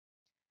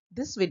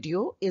This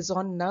video is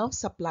on nerve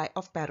supply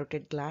of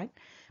parotid gland.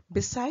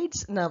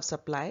 Besides nerve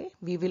supply,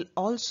 we will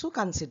also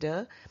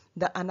consider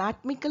the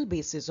anatomical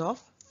basis of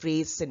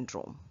Frey's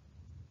syndrome.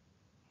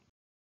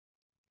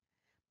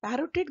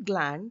 Parotid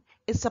gland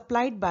is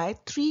supplied by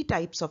three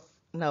types of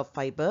nerve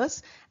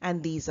fibers,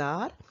 and these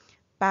are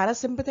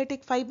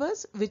parasympathetic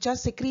fibers, which are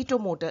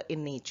secretomotor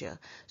in nature.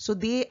 So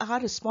they are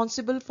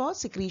responsible for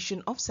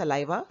secretion of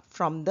saliva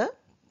from the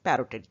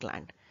parotid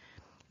gland.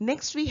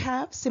 Next, we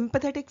have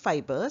sympathetic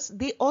fibers.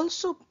 They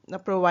also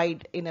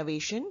provide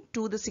innervation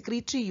to the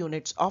secretory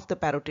units of the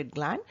parotid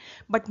gland,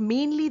 but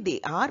mainly they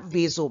are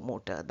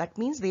vasomotor. That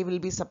means they will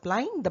be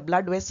supplying the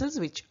blood vessels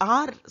which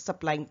are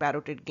supplying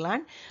parotid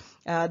gland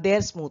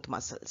their smooth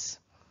muscles.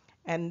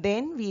 And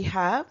then we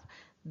have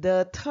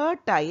the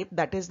third type,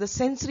 that is the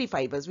sensory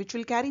fibers, which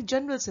will carry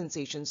general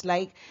sensations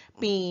like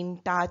pain,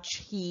 touch,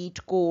 heat,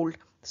 cold.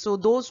 So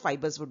those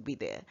fibers would be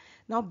there.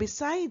 Now,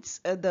 besides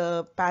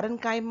the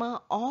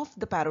parenchyma of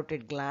the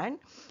parotid gland,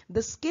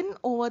 the skin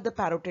over the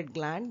parotid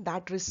gland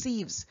that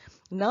receives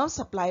nerve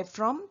supply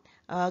from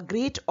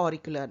great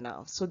auricular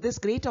nerve. So this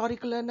great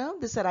auricular nerve,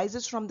 this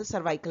arises from the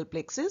cervical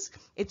plexus.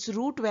 Its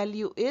root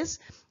value is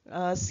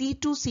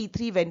C2,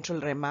 C3 ventral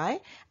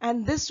rami,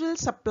 and this will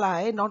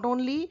supply, not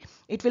only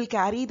it will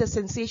carry the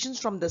sensations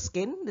from the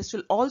skin, this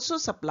will also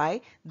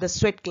supply the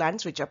sweat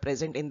glands which are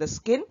present in the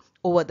skin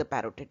over the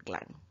parotid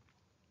gland.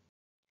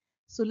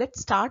 So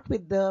let's start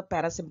with the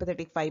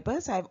parasympathetic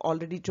fibers. I have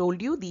already told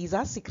you these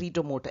are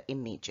secretomotor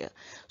in nature.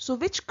 So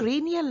which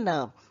cranial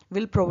nerve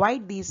will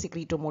provide these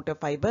secretomotor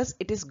fibers?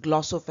 It is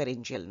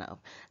glossopharyngeal nerve.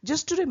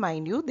 Just to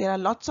remind you, there are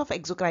lots of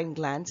exocrine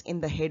glands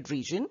in the head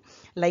region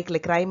like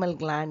lacrimal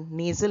gland,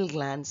 nasal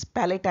glands,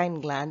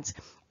 palatine glands,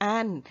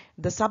 and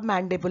the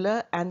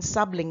submandibular and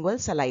sublingual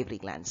salivary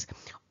glands.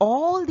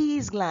 All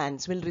these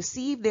glands will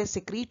receive their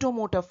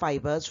secretomotor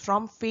fibers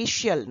from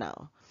facial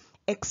nerve,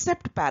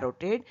 except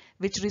parotid,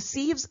 which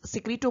receives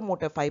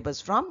secretomotor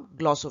fibers from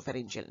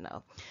glossopharyngeal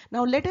nerve.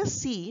 Now let us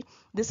see,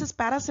 this is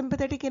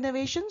parasympathetic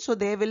innervation, so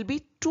there will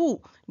be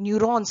two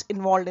neurons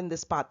involved in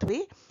this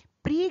pathway,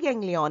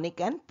 preganglionic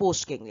and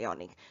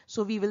postganglionic.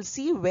 So we will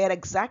see where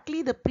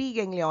exactly the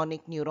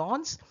preganglionic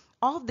neurons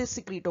of this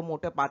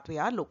secretomotor pathway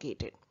are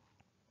located.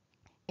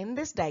 In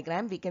this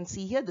diagram, we can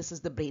see here, this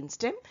is the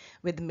brainstem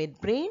with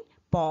midbrain,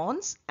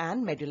 pons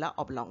and medulla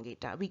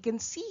oblongata. We can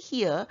see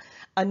here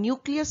a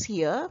nucleus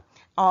here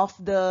of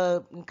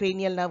the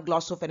cranial nerve,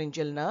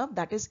 glossopharyngeal nerve,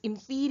 that is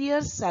inferior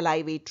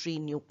salivatory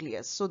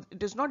nucleus. So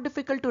it is not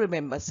difficult to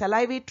remember.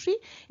 Salivatory,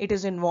 it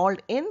is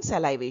involved in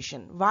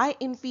salivation. Why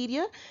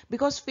inferior?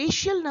 Because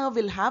facial nerve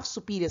will have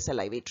superior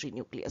salivatory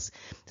nucleus.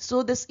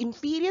 So this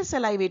inferior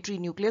salivatory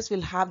nucleus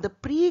will have the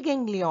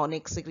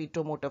preganglionic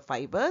secretomotor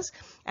fibers,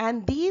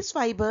 and these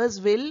fibers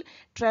will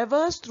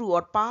traverse through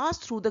or pass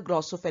through the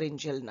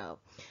glossopharyngeal nerve.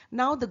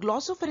 Now the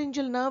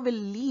glossopharyngeal nerve will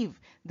leave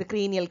the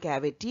cranial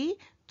cavity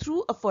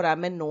through a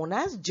foramen known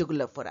as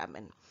jugular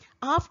foramen.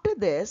 After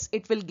this,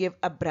 it will give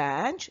a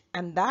branch,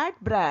 and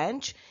that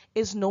branch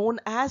is known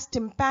as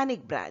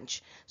tympanic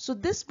branch. So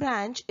this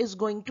branch is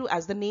going to,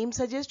 as the name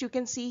suggests, you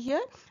can see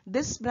here,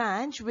 this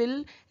branch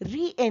will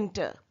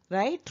re-enter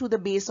right through the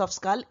base of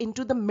skull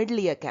into the middle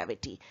ear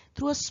cavity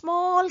through a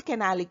small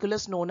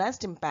canaliculus known as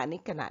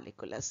tympanic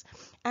canaliculus.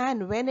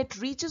 And when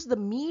it reaches the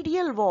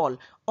medial wall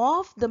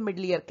of the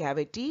middle ear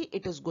cavity,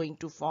 it is going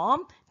to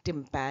form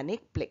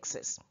tympanic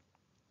plexus.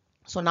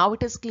 So now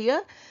it is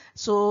clear.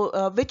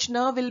 So which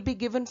nerve will be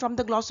given from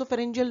the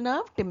glossopharyngeal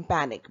nerve?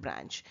 Tympanic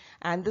branch.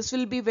 And this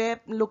will be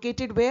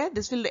located where?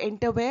 This will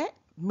enter where?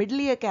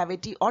 Middle ear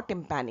cavity or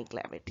tympanic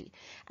cavity,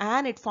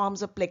 and it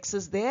forms a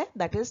plexus there,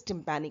 that is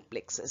tympanic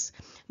plexus.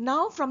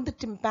 Now from the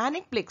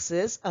tympanic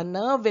plexus a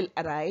nerve will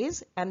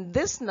arise, and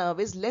this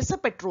nerve is lesser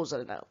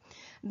petrosal nerve.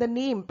 The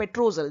name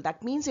petrosal,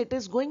 that means it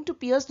is going to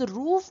pierce the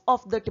roof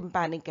of the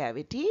tympanic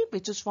cavity,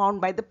 which is formed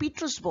by the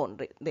petrous bone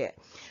there.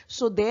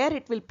 So there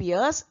it will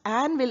pierce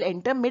and will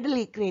enter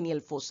middle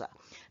cranial fossa.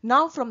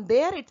 Now from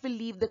there it will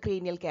leave the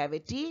cranial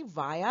cavity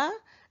via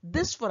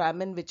this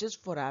foramen, which is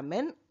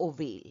foramen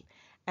ovale.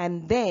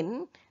 And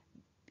then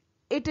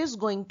it is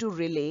going to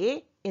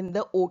relay in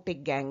the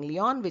otic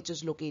ganglion, which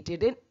is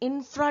located in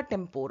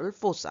infratemporal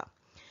fossa.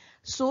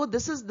 So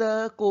this is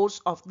the course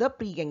of the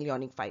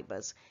preganglionic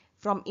fibers.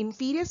 From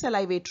inferior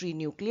salivatory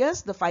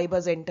nucleus, the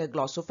fibers enter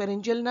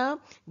glossopharyngeal nerve.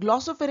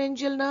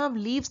 Glossopharyngeal nerve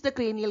leaves the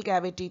cranial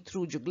cavity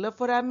through jugular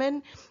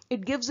foramen.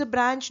 It gives a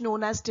branch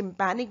known as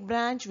tympanic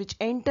branch, which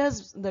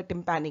enters the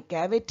tympanic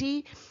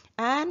cavity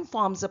and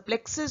forms a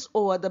plexus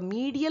over the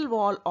medial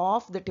wall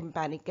of the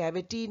tympanic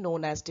cavity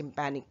known as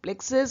tympanic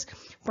plexus.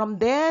 From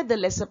there, the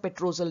lesser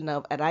petrosal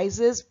nerve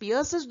arises,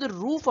 pierces the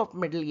roof of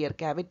middle ear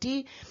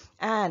cavity,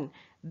 and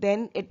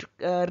then it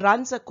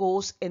runs a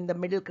course in the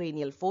middle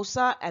cranial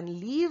fossa and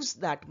leaves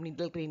that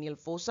middle cranial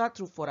fossa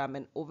through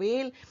foramen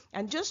ovale,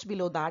 and just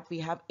below that we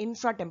have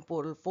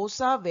infratemporal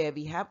fossa where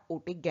we have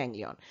otic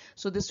ganglion.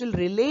 So this will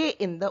relay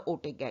in the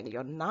otic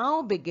ganglion.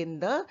 Now begin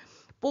the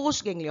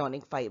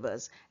postganglionic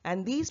fibers,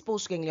 and these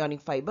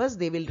postganglionic fibers,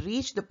 they will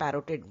reach the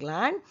parotid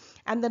gland,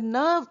 and the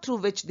nerve through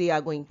which they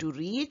are going to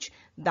reach,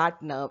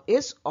 that nerve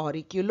is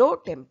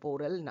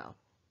auriculotemporal nerve.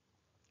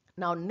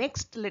 Now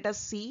next, let us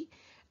see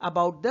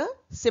about the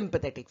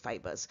sympathetic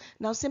fibers.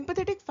 Now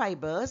sympathetic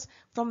fibers,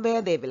 from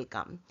where they will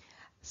come?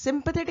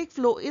 Sympathetic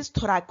flow is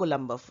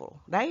thoracolumbar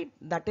flow, right?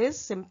 That is,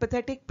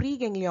 sympathetic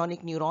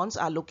preganglionic neurons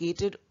are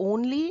located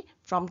only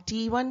from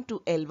T1 to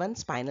L1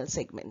 spinal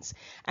segments,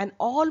 and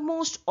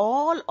almost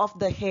all of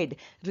the head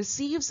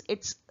receives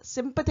its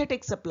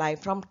sympathetic supply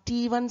from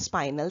T1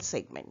 spinal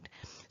segment.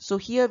 So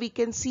here we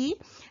can see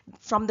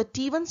from the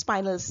T1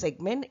 spinal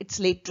segment, its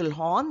lateral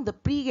horn, the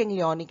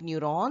preganglionic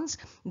neurons,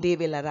 they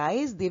will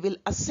arise, they will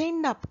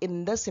ascend up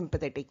in the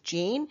sympathetic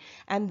chain,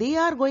 and they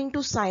are going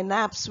to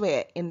synapse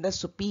where? In the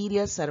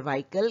superior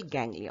cervical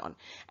ganglion.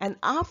 And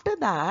after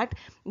that,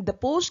 the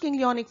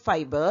postganglionic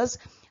fibers,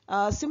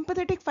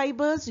 sympathetic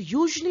fibers,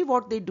 usually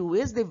what they do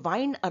is they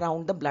wind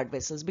around the blood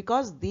vessels,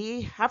 because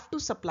they have to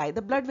supply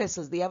the blood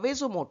vessels. They are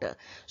vasomotor.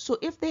 So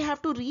if they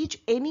have to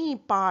reach any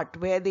part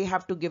where they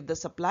have to give the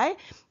supply,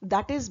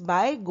 that is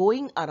by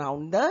going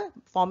around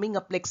forming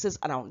a plexus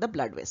around the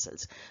blood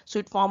vessels. So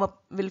it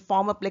will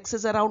form a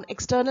plexus around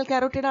external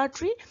carotid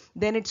artery,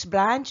 then its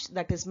branch,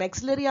 that is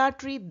maxillary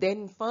artery,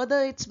 then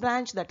further its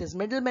branch, that is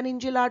middle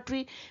meningeal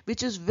artery,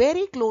 which is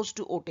very close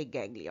to otic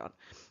ganglion.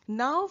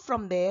 Now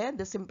from there,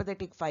 the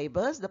sympathetic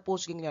fibers, the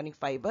postganglionic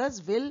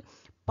fibers, will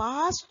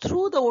pass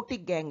through the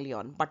otic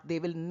ganglion, but they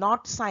will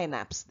not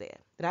synapse there,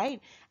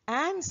 right?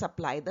 And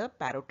supply the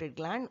parotid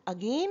gland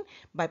again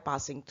by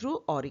passing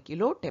through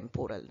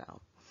auriculotemporal nerve.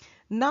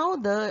 Now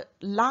the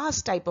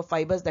last type of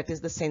fibers, that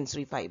is the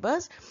sensory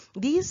fibers.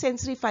 These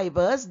sensory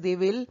fibers, they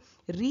will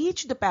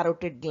reach the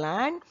parotid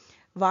gland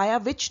via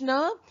which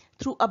nerve?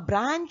 Through a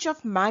branch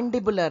of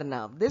mandibular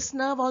nerve. This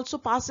nerve also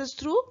passes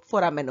through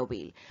foramen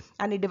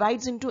and it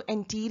divides into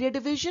anterior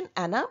division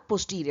and a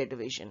posterior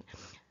division.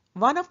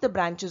 One of the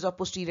branches of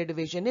posterior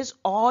division is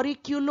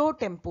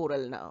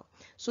auriculotemporal nerve.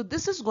 So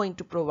this is going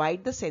to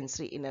provide the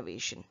sensory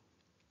innervation.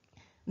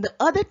 The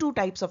other two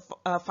types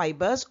of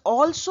fibers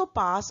also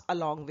pass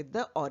along with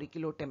the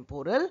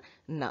auriculotemporal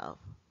nerve.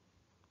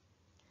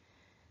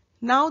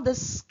 Now the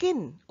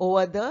skin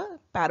over the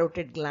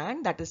parotid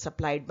gland, that is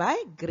supplied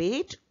by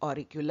great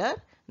auricular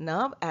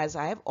nerve, as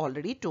I have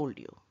already told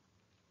you.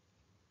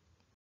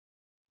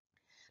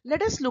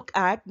 Let us look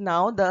at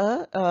now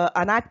the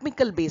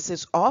anatomical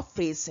basis of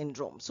Frey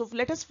syndrome. So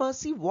let us first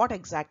see what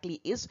exactly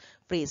is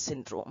Frey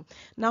syndrome.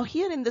 Now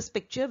here in this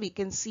picture we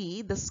can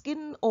see the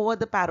skin over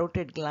the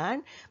parotid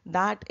gland,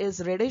 that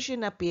is reddish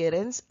in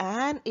appearance,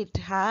 and it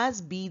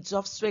has beads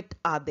of sweat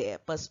are there,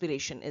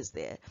 perspiration is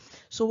there.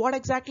 So what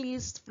exactly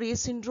is Frey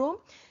syndrome?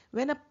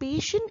 When a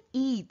patient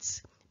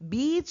eats,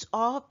 beads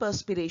of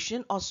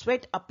perspiration or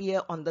sweat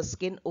appear on the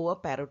skin over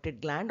parotid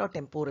gland or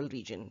temporal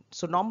region.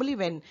 So normally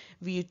when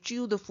we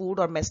chew the food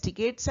or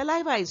masticate,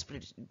 saliva is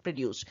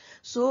produced.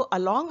 So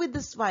along with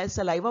this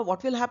saliva,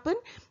 what will happen?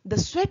 The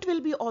sweat will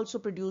be also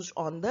produced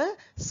on the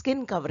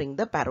skin covering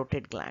the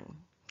parotid gland.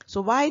 So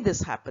why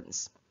this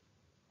happens?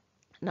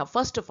 Now,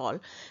 first of all,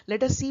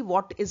 let us see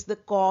what is the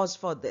cause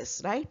for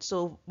this, right?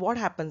 So what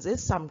happens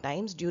is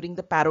sometimes during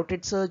the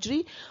parotid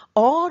surgery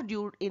or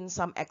in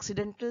some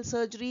accidental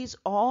surgeries,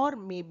 or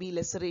maybe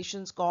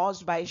lacerations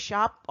caused by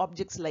sharp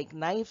objects like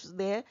knives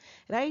there,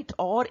 right?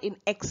 Or in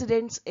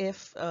accidents,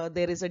 if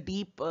there is a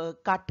deep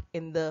cut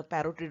in the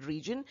parotid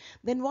region,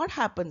 then what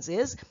happens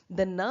is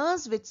the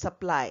nerves which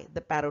supply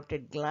the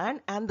parotid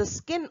gland and the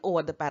skin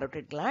over the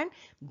parotid gland,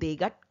 they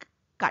get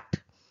cut.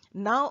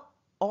 Now,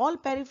 all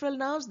peripheral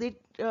nerves, they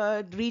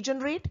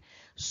regenerate.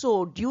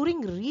 So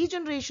during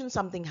regeneration,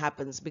 something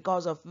happens,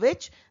 because of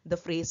which the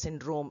Frey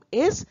syndrome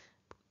is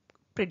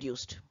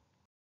produced.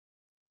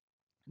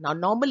 Now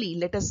normally,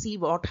 let us see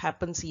what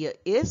happens here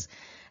is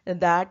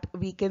that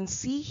we can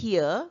see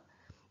here,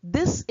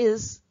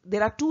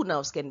 there are two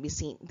nerves can be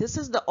seen. This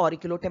is the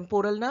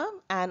auriculotemporal nerve,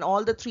 and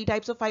all the three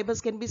types of fibers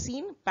can be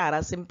seen: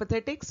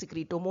 parasympathetic,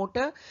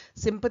 secretomotor,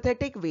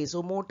 sympathetic,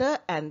 vasomotor,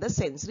 and the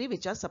sensory,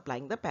 which are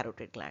supplying the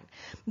parotid gland.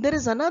 There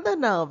is another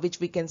nerve which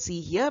we can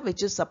see here,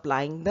 which is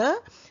supplying the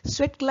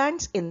sweat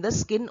glands in the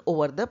skin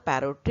over the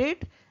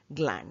parotid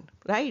gland,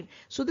 right?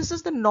 So this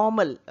is the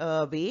normal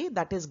way,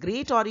 that is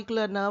great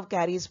auricular nerve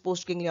carries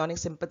postganglionic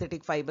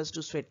sympathetic fibers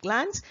to sweat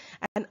glands,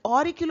 and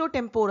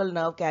auriculotemporal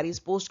nerve carries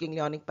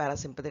postganglionic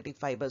parasympathetic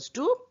fibers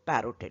to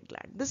parotid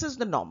gland. This is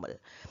the normal.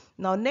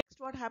 Now next,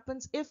 what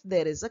happens if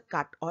there is a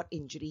cut or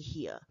injury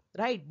here,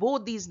 right?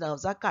 Both these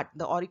nerves are cut,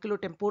 the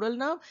auriculotemporal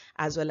nerve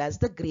as well as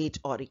the great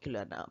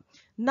auricular nerve.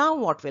 Now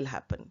what will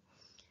happen?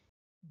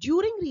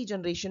 During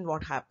regeneration,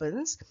 what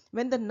happens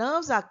when the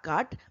nerves are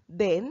cut,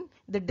 then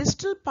the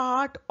distal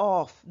part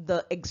of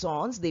the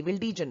axons, they will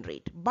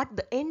degenerate, but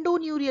the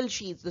endoneurial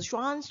sheaths, the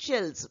Schwann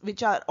shells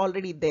which are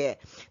already there,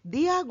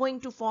 they are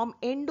going to form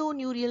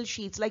endoneurial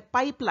sheaths like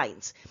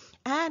pipelines,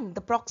 and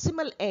the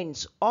proximal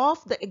ends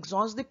of the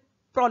axons, they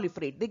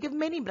proliferate, they give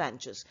many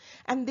branches,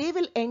 and they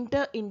will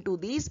enter into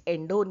these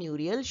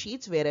endoneurial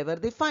sheaths wherever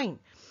they find.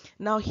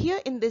 Now here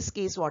in this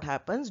case, what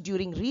happens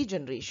during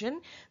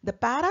regeneration, the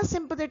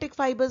parasympathetic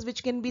fibers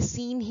which can be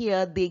seen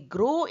here, they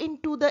grow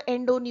into the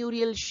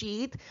endoneurial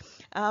sheath,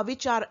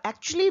 which are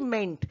actually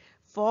meant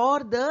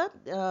for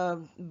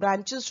the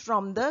branches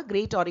from the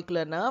great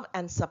auricular nerve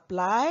and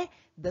supply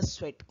the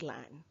sweat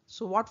gland.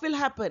 So what will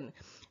happen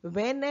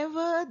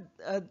whenever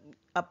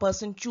a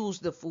person chews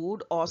the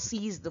food or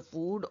sees the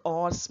food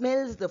or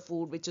smells the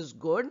food which is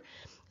good,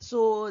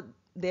 so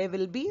there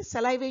will be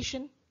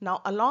salivation. Now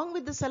along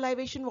with the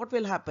salivation, what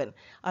will happen?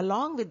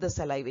 Along with the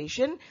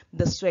salivation,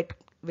 the sweat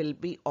will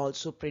be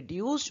also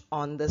produced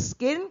on the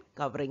skin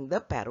covering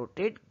the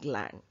parotid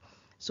gland.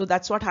 So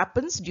that's what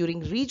happens during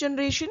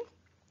regeneration.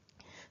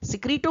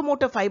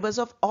 Secretomotor fibers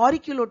of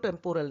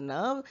auriculotemporal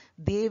nerve,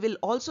 they will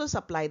also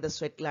supply the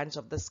sweat glands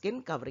of the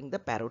skin covering the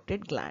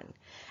parotid gland.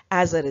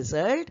 As a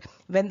result,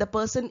 when the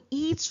person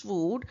eats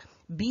food,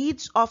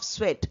 beads of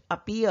sweat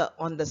appear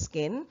on the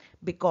skin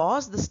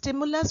because the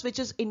stimulus which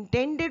is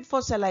intended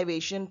for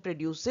salivation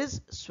produces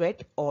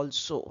sweat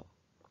also.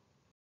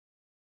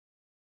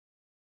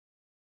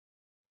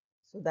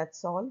 So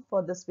that's all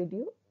for this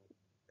video.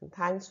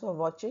 Thanks for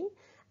watching,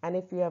 and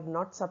if you have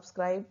not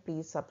subscribed,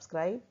 please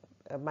subscribe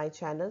my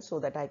channel so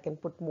that I can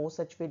put more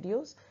such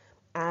videos.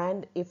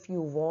 And if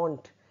you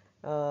want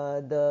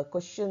the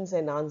questions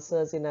and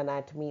answers in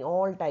anatomy,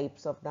 all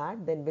types of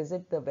that, then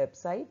visit the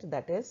website,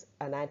 that is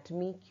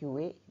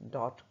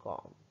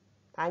anatomyqa.com.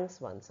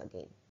 Thanks once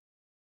again.